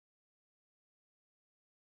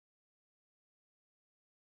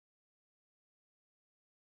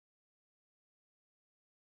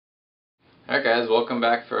Alright guys, welcome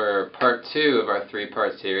back for part 2 of our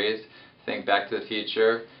 3-part series. Think Back to the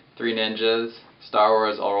Future, 3 Ninjas, Star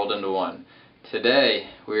Wars all rolled into one. Today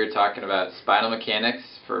we are talking about spinal mechanics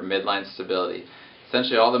for midline stability.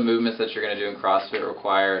 Essentially all the movements that you're going to do in CrossFit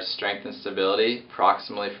require strength and stability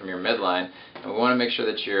proximally from your midline, and we want to make sure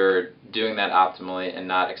that you're doing that optimally and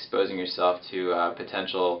not exposing yourself to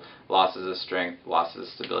potential losses of strength, losses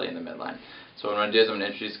of stability in the midline. So what I'm going to do is I'm going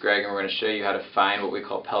to introduce Greg, and we're going to show you how to find what we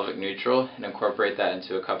call pelvic neutral and incorporate that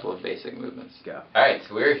into a couple of basic movements. Go. Alright,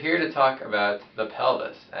 so we're here to talk about the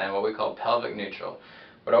pelvis and what we call pelvic neutral.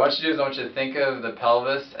 What I want you to do is I want you to think of the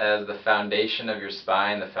pelvis as the foundation of your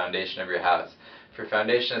spine, the foundation of your house. If your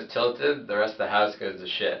foundation is tilted, the rest of the house goes to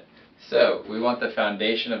shit. So we want the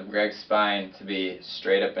foundation of Greg's spine to be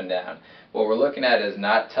straight up and down. What we're looking at is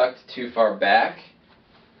not tucked too far back.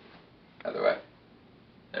 Other way.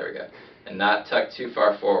 There we go. And not tucked too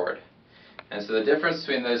far forward. And so the difference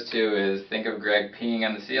between those two is, think of Greg peeing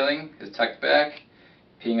on the ceiling is tucked back,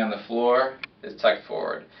 peeing on the floor is tucked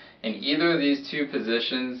forward. In either of these two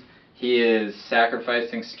positions, he is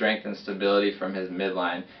sacrificing strength and stability from his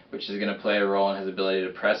midline, which is going to play a role in his ability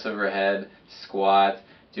to press overhead, squat,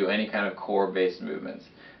 do any kind of core-based movements.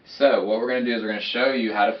 So what we're going to do is we're going to show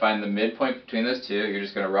you how to find the midpoint between those two. You're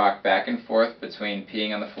just going to rock back and forth between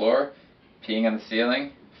peeing on the floor, peeing on the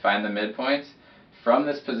ceiling, find the midpoints. From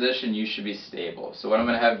this position, you should be stable. So what I'm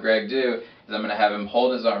going to have Greg do is I'm going to have him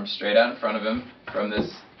hold his arms straight out in front of him from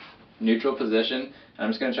this neutral position, and I'm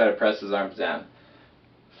just going to try to press his arms down.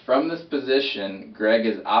 From this position, Greg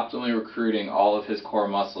is optimally recruiting all of his core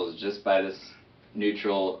muscles just by this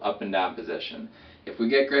neutral up and down position. If we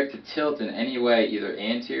get Greg to tilt in any way, either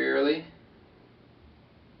anteriorly,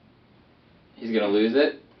 he's going to lose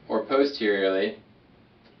it, or posteriorly,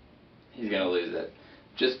 he's going to lose it.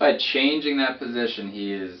 Just by changing that position,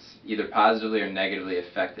 he has either positively or negatively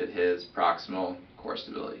affected his proximal core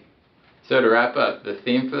stability. So to wrap up, the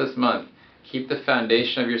theme for this month: keep the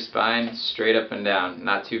foundation of your spine straight up and down,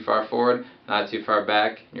 not too far forward, not too far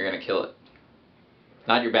back. You're going to kill it.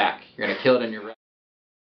 Not your back. You're going to kill it in your